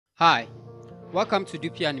Hi, welcome to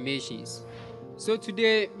DP Animations. So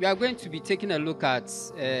today we are going to be taking a look at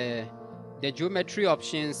the geometry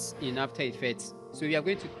options in After Effects. So we are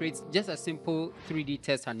going to create just a simple 3D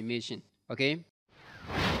text animation, okay?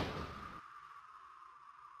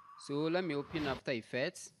 So let me open After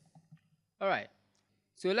Effects. All right,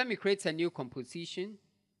 so let me create a new composition,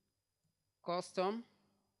 custom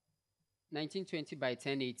 1920 by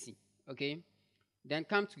 1080, okay? Then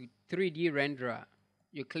come to 3D renderer.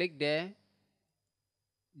 You click there,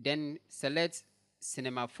 then select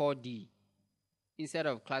Cinema 4D. Instead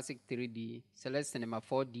of classic 3D, select Cinema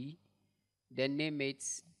 4D, then name it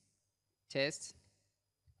Test.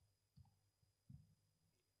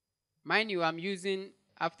 Mind you, I'm using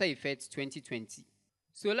After Effects 2020.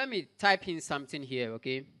 So let me type in something here,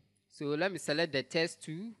 okay? So let me select the Test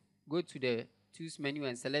 2, go to the Tools menu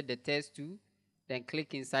and select the Test 2, then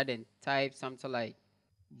click inside and type something like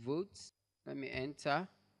votes. Let me enter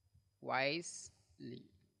wisely.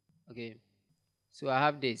 Okay, so I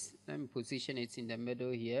have this. Let me position it in the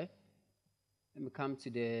middle here. Let me come to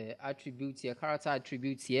the attributes here, character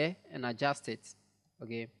attributes here, and adjust it.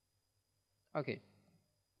 Okay.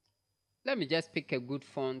 Let me just pick a good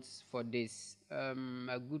font for this.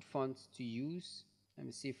 A good font to use. Let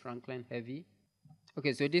me see, Franklin Heavy.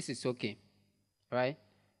 Okay, so this is okay. All right.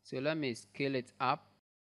 So let me scale it up.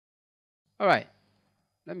 All right.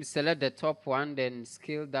 Let me select the top one, then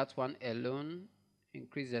scale that one alone.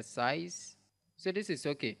 Increase the size. So this is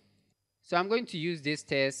okay. So I'm going to use this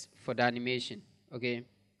text for the animation, okay?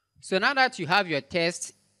 So now that you have your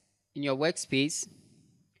text in your workspace,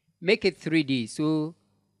 make it 3D. So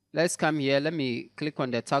let's come here. Let me click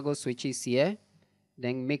on the toggle switches here,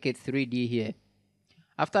 then make it 3D here.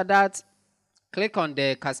 After that, click on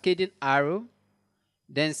the cascading arrow,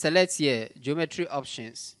 then select here, geometry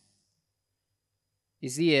options. You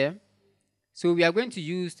see here? So we are going to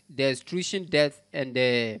use the extrusion depth and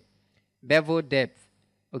the bevel depth,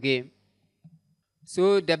 okay?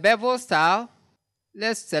 So the bevel style,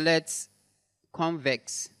 let's select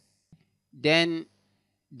convex. Then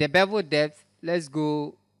the bevel depth, let's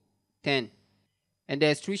go 10. And the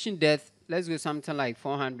extrusion depth, let's go something like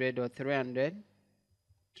 400 or 300.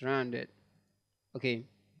 300. Okay.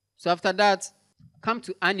 So after that, come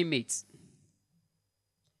to animate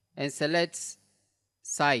and select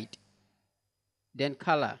side. Then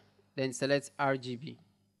color. Then select RGB.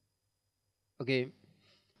 Okay.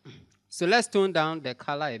 So let's tone down the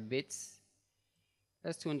color a bit.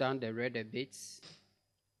 Let's tone down the red a bit.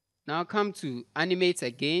 Now come to animate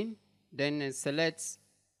again, then select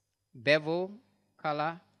bevel,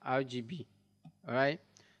 color, RGB. All right.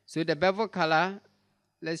 So the bevel color,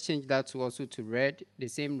 let's change that to also to red, the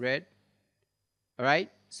same red. All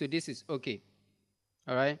right. So this is okay.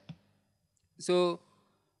 All right. So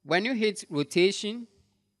when you hit rotation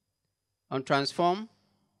on transform,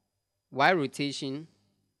 Y rotation,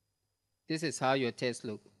 this is how your text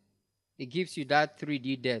looks. It gives you that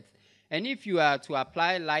 3D depth. And if you are to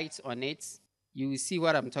apply light on it, you will see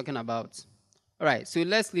what I'm talking about. All right, so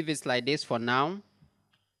let's leave it like this for now.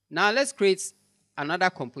 Now let's create another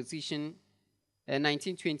composition,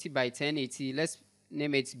 1920 by 1080. Let's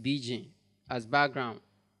name it BG as background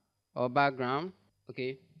or background.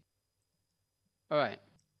 Okay. All right.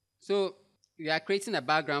 So we are creating a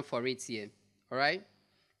background for it here. All right.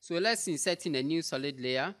 So let's insert in a new solid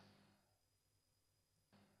layer.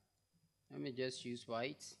 Let me just use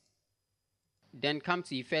white. Then come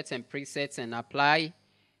to effects and presets and apply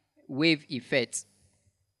wave effect.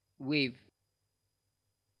 Wave.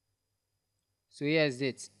 So here's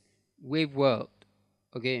it. Wave world.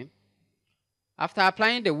 Okay. After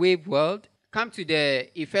applying the wave world, come to the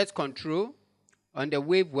effect control on the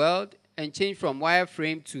wave world and change from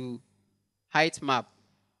wireframe to height map.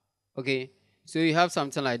 Okay. So you have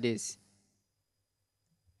something like this.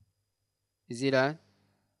 You see that?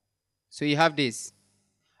 So you have this.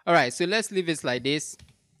 All right, so let's leave it like this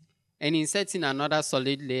and insert in another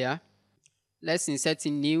solid layer. Let's insert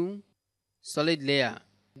in new solid layer.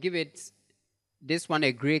 Give it this one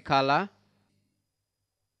a gray color.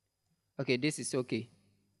 Okay, this is okay.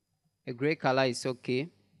 A gray color is okay.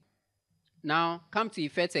 Now come to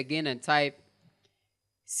effects again and type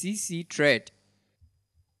CC thread.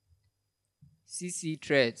 CC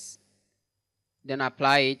threads. Then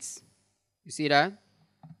apply it. You see that?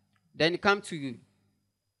 Then come to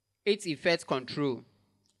its effect control.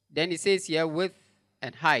 Then it says here width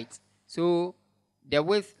and height. So the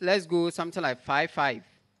width, let's go something like 5.5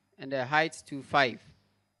 and the height to 5.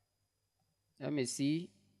 Let me see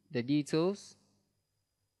the details.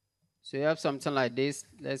 So you have something like this.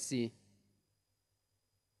 Let's see.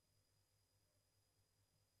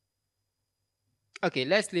 Okay,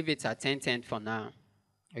 let's leave it at 1010 for now.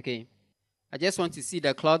 Okay, I just want to see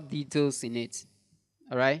the cloth details in it.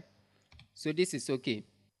 All right, so this is okay.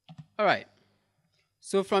 All right,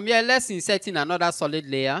 so from here, let's insert in another solid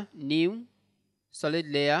layer, new solid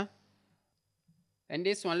layer. And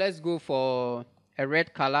this one, let's go for a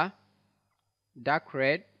red color, dark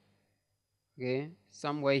red. Okay,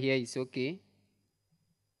 somewhere here is okay.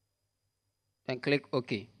 Then click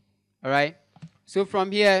OK. All right, so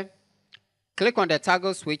from here, click on the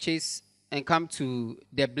toggle switches and come to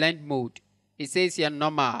the blend mode. It says here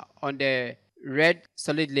normal on the red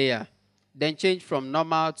solid layer. Then change from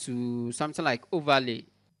normal to something like overlay.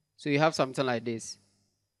 So you have something like this.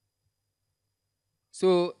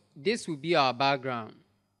 So this will be our background.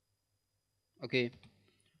 Okay.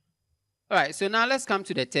 All right, so now let's come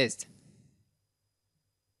to the test.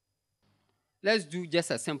 Let's do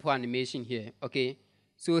just a simple animation here. Okay.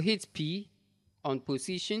 So hit P on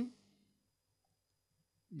position.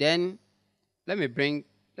 Then let me bring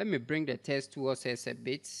the test towards us a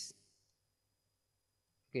bit.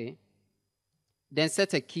 Okay. Then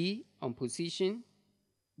set a key on position.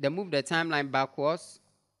 Then move the timeline backwards.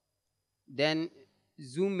 Then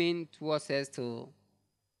zoom in towards us till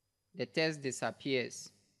the text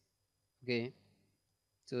disappears. Okay.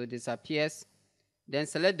 So it disappears. Then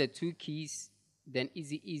select the two keys. Then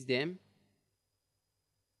easy ease them.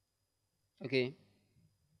 Okay.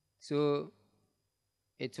 So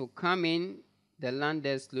it will come in, the land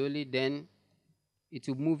there slowly, then it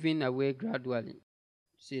will move in away gradually.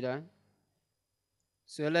 See that?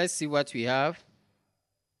 So let's see what we have.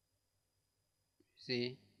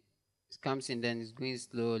 See, it comes in, then it's going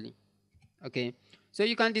slowly. Okay, so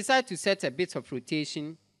you can decide to set a bit of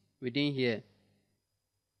rotation within here.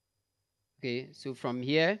 Okay, so from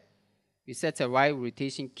here, you set a Y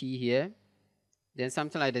rotation key here. Then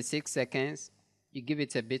something like the 6 seconds, you give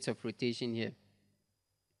it a bit of rotation here.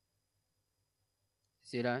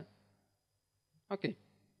 See that? Okay.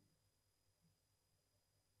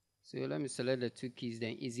 So let me select the two keys,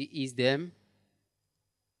 then easy ease them.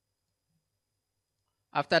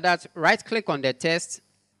 After that, right click on the text,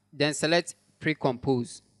 then select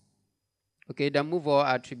pre-compose. Okay, then move all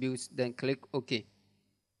attributes, then click OK.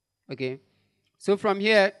 Okay, so from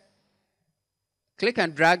here, click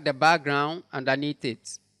and drag the background underneath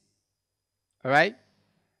it. All right,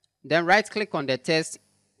 then right click on the text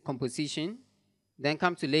composition, then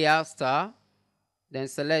come to layout star, then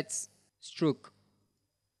select stroke.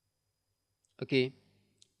 Okay,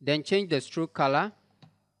 then change the stroke color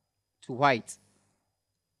to white.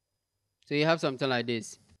 So you have something like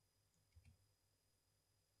this.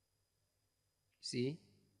 See?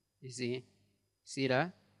 You see? See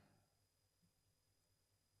that?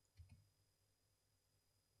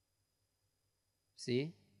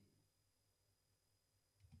 See?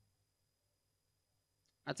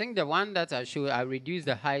 I think the one that I showed, I reduced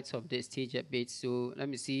the height of the stage a bit. So let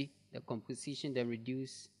me see the composition, then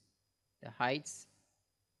reduce the heights.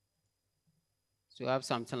 So I have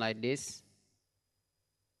something like this.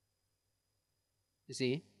 You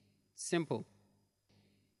see? Simple.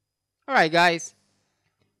 All right, guys.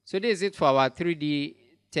 So this is it for our 3D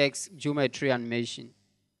text geometry animation.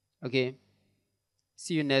 Okay.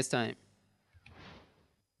 See you next time.